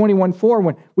Revelation 21:4,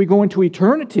 when we go into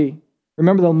eternity,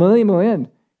 remember the millennium will end,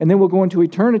 and then we'll go into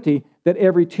eternity, that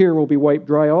every tear will be wiped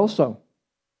dry also.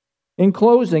 In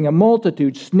closing, a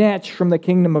multitude snatched from the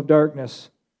kingdom of darkness.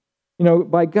 You know,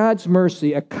 by God's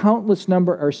mercy, a countless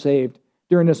number are saved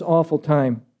during this awful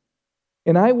time.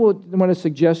 And I want to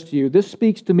suggest to you, this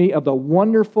speaks to me of the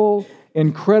wonderful,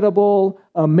 incredible,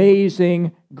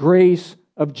 amazing grace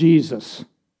of Jesus.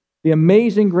 The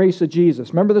amazing grace of Jesus.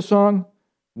 Remember the song?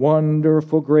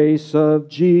 Wonderful grace of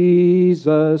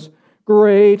Jesus,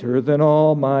 greater than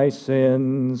all my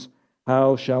sins.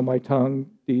 How shall my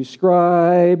tongue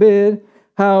describe it?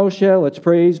 How shall its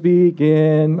praise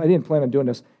begin? I didn't plan on doing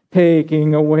this.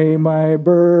 Taking away my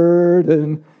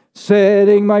burden,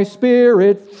 setting my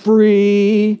spirit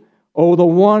free. Oh, the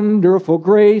wonderful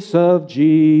grace of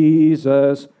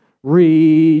Jesus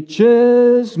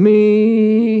reaches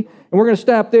me. And we're going to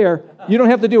stop there. You don't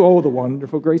have to do, oh, the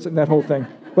wonderful grace, and that whole thing.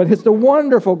 But it's the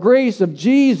wonderful grace of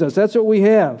Jesus. That's what we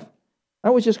have.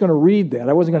 I was just going to read that.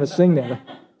 I wasn't going to sing that.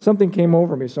 Something came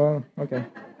over me, so, okay.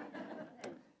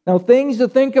 Now, things to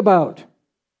think about.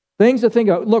 Things to think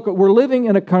about. Look, we're living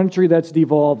in a country that's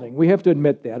devolving. We have to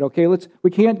admit that, okay? We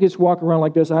can't just walk around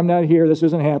like this. I'm not here. This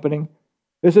isn't happening.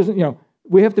 This isn't,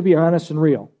 we have to be honest and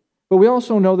real. But we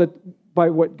also know that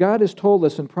by what God has told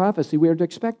us in prophecy, we are to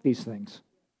expect these things.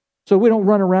 So we don't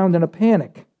run around in a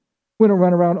panic. We don't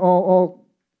run around all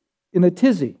in a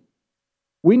tizzy.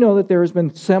 We know that there has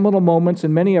been seminal moments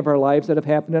in many of our lives that have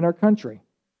happened in our country.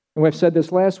 And we've said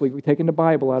this last week. We've taken the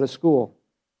Bible out of school.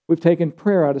 We've taken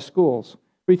prayer out of schools.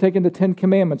 We've taken the Ten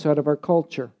Commandments out of our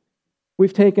culture.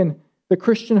 We've taken the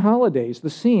Christian holidays. The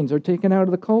scenes are taken out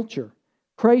of the culture.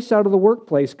 Christ out of the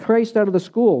workplace. Christ out of the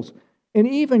schools. And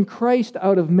even Christ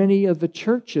out of many of the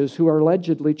churches who are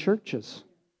allegedly churches.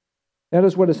 That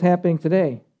is what is happening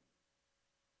today.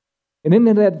 And in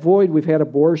that void, we've had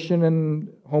abortion and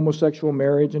homosexual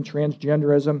marriage and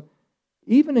transgenderism.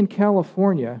 Even in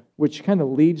California, which kind of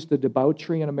leads the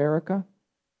debauchery in America,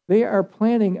 they are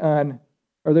planning on,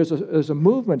 or there's a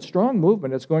movement, strong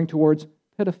movement, that's going towards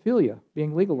pedophilia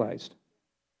being legalized.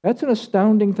 That's an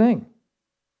astounding thing.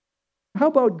 How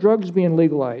about drugs being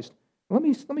legalized? Let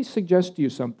me suggest to you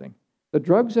something. The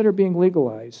drugs that are being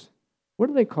legalized, what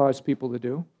do they cause people to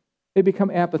do? They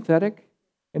become apathetic,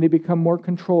 and they become more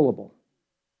controllable.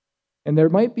 And there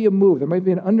might be a move, there might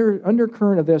be an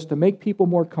undercurrent of this to make people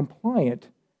more compliant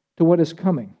to what is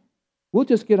coming. We'll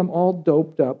just get them all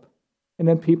doped up, and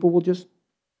then people will just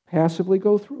passively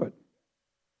go through it.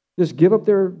 Just give up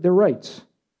their rights.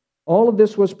 All of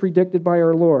this was predicted by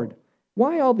our Lord.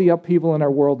 Why all the upheaval in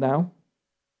our world now?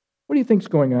 What do you think is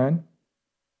going on?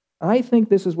 I think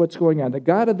this is what's going on. The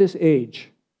God of this age,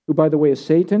 who, by the way, is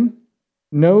Satan,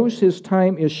 knows his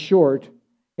time is short,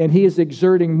 and he is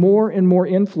exerting more and more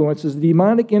influences. The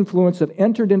demonic influence have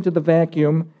entered into the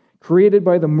vacuum created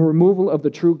by the removal of the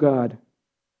true God.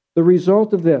 The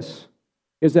result of this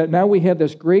is that now we have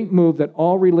this great move that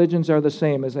all religions are the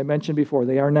same. As I mentioned before,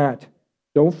 they are not.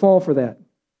 Don't fall for that.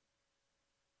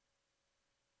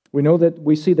 We know that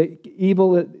we see that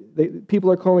evil, people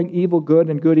are calling evil good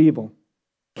and good evil.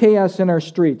 chaos in our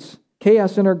streets,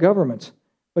 chaos in our governments.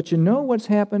 But you know what's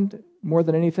happened more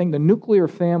than anything? The nuclear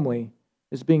family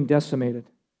is being decimated.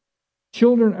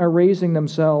 Children are raising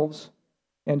themselves,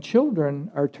 and children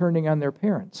are turning on their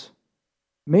parents,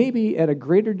 maybe at a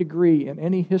greater degree in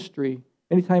any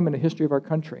time in the history of our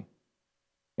country.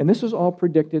 And this is all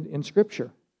predicted in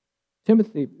Scripture.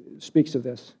 Timothy speaks of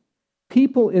this.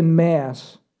 People in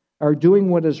mass are doing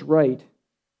what is right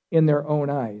in their own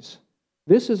eyes.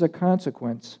 This is a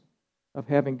consequence of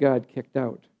having God kicked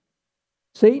out.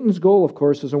 Satan's goal, of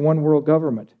course, is a one-world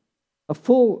government, a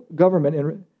full government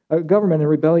in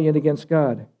rebellion against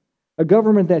God, a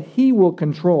government that he will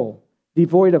control,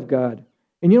 devoid of God.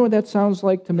 And you know what that sounds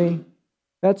like to me?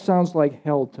 That sounds like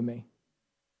hell to me.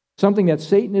 Something that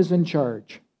Satan is in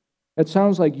charge. It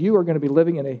sounds like you are going to be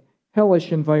living in a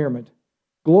hellish environment.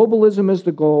 Globalism is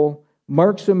the goal.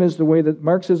 Marxism is the way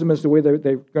that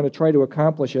they're going to try to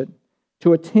accomplish it.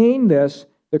 To attain this,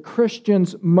 the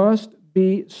Christians must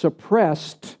be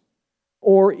suppressed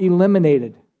or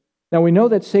eliminated. Now, we know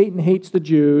that Satan hates the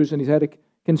Jews, and he's had a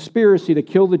conspiracy to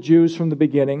kill the Jews from the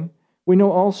beginning. We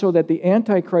know also that the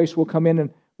Antichrist will come in and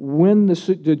win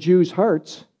the Jews'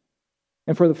 hearts.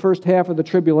 And for the first half of the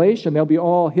tribulation, they'll be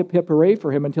all hip, hip, hooray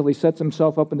for him until he sets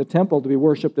himself up in the temple to be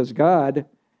worshipped as God.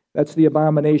 That's the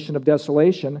abomination of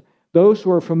desolation. Those who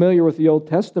are familiar with the Old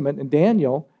Testament and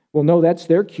Daniel will know that's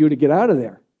their cue to get out of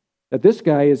there, that this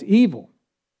guy is evil.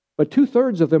 But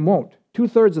 2/3 of them won't.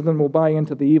 2/3 of them will buy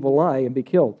into the evil lie and be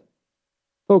killed.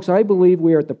 Folks, I believe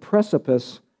we are at the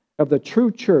precipice of the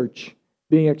true church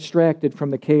being extracted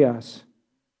from the chaos,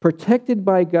 protected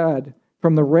by God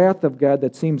from the wrath of God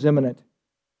that seems imminent.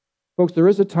 Folks, there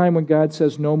is a time when God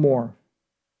says no more.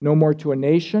 No more to a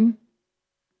nation,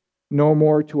 no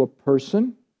more to a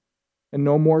person, and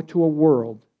no more to a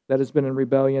world that has been in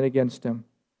rebellion against him.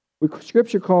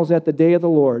 Scripture calls that the day of the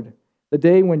Lord, the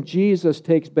day when Jesus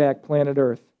takes back planet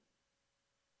Earth.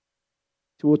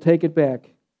 He will take it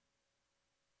back,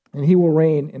 and he will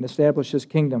reign and establish his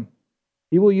kingdom.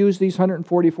 He will use these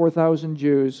 144,000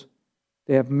 Jews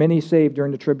to have many saved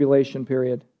during the tribulation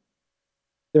period.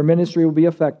 Their ministry will be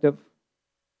effective.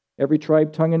 Every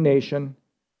tribe, tongue, and nation.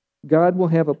 God will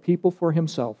have a people for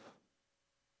himself.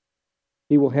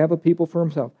 He will have a people for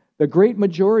himself. The great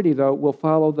majority, though, will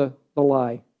follow the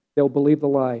lie. They'll believe the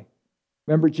lie.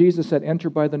 Remember, Jesus said, enter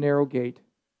by the narrow gate.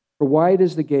 For wide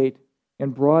is the gate,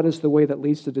 and broad is the way that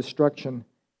leads to destruction,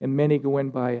 and many go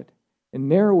in by it. And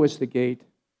narrow is the gate,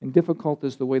 and difficult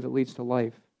is the way that leads to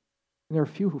life. And there are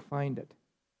few who find it.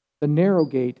 The narrow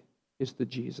gate is the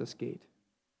Jesus gate.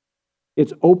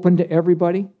 It's open to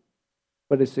everybody,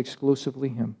 but it's exclusively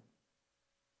him.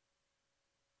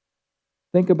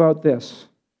 Think about this.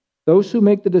 Those who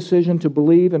make the decision to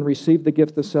believe and receive the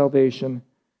gift of salvation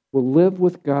will live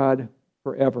with God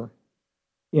forever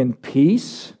in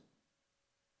peace,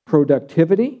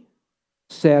 productivity,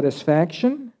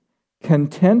 satisfaction,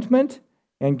 contentment,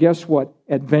 and guess what?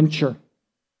 Adventure.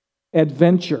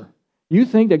 Adventure. You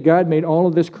think that God made all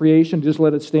of this creation, just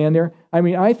let it stand there?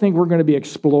 I think we're going to be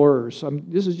explorers.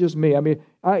 This is just me.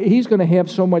 He's going to have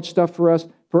so much stuff for us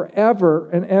forever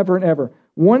and ever and ever.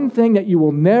 One thing that you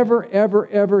will never, ever,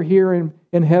 ever hear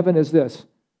in heaven is this: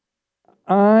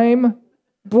 I'm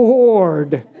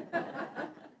bored.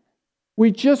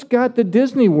 We just got to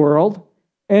Disney World,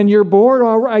 and you're bored?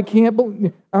 All right, I can't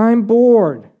believe I'm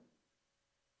bored.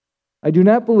 I do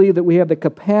not believe that we have the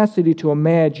capacity to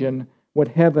imagine what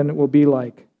heaven will be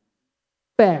like.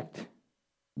 Fact,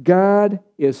 God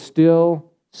is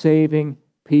still saving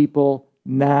people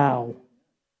now.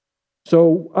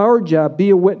 So our job, be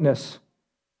a witness.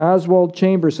 Oswald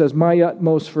Chambers says, my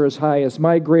utmost for his highest,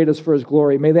 my greatest for his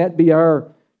glory. May that be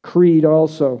our creed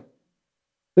also.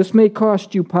 This may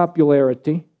cost you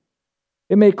popularity.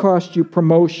 It may cost you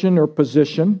promotion or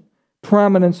position,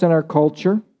 prominence in our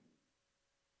culture.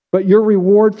 But your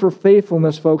reward for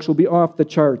faithfulness, folks, will be off the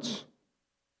charts.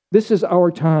 This is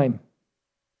our time.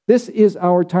 This is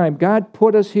our time. God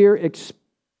put us here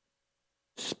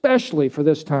especially for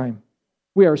this time.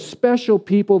 We are special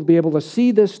people to be able to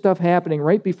see this stuff happening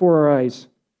right before our eyes.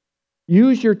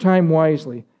 Use your time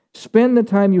wisely. Spend the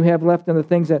time you have left on the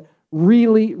things that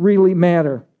really, really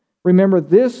matter. Remember,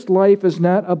 this life is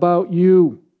not about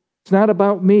you. It's not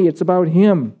about me. It's about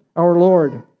Him, our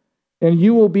Lord. And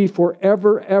you will be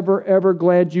forever, ever, ever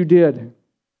glad you did.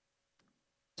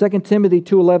 2 Timothy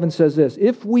 2:11 says this: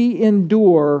 if we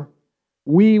endure,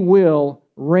 we will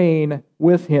reign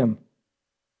with Him.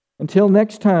 Until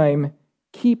next time,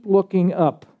 keep looking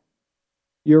up.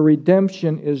 Your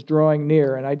redemption is drawing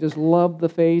near. And I just love the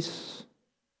face.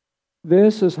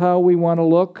 This is how we want to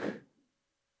look,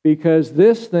 because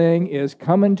this thing is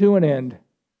coming to an end.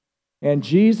 And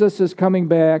Jesus is coming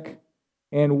back,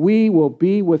 and we will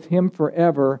be with him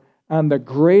forever on the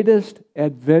greatest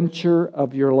adventure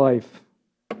of your life.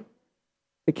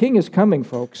 The King is coming,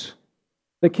 folks.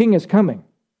 The King is coming.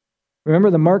 Remember,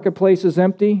 the marketplace is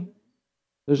empty.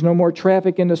 There's no more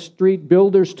traffic in the street.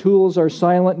 Builders' tools are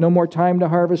silent. No more time to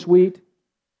harvest wheat.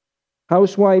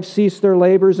 Housewives cease their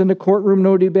labors. In the courtroom,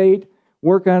 no debate.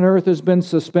 Work on earth has been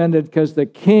suspended because the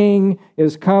King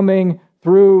is coming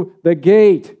through the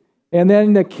gate. And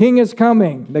then the King is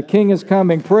coming. The King is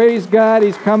coming. Praise God,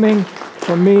 he's coming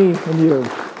for me and you.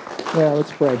 Yeah,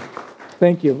 let's pray.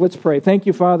 Thank you. Let's pray. Thank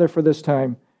you, Father, for this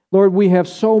time. Lord, we have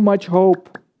so much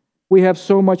hope. We have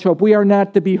so much hope. We are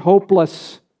not to be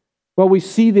hopeless. Well, we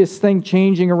see this thing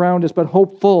changing around us, but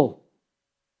hopeful.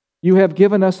 You have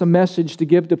given us a message to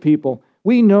give to people.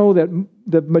 We know that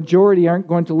the majority aren't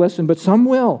going to listen, but some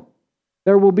will.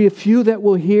 There will be a few that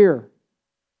will hear.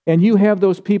 And you have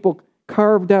those people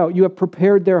carved out. You have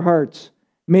prepared their hearts.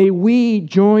 May we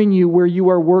join you where you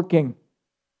are working.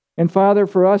 And Father,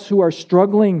 for us who are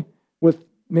struggling with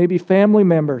maybe family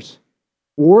members,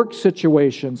 work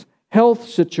situations, health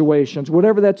situations,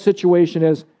 whatever that situation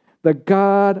is, the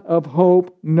God of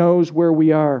hope knows where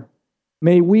we are.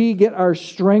 May we get our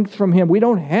strength from him. We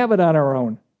don't have it on our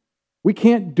own. We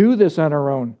can't do this on our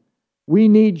own. We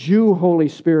need you, Holy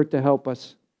Spirit, to help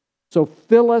us. So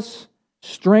fill us,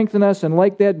 strengthen us, and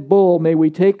like that bull, may we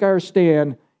take our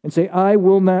stand and say, I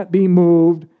will not be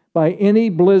moved by any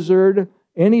blizzard,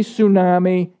 any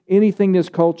tsunami, anything this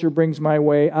culture brings my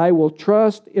way. I will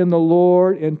trust in the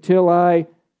Lord until I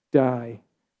die.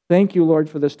 Thank you, Lord,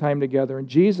 for this time together. In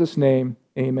Jesus' name,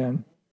 amen.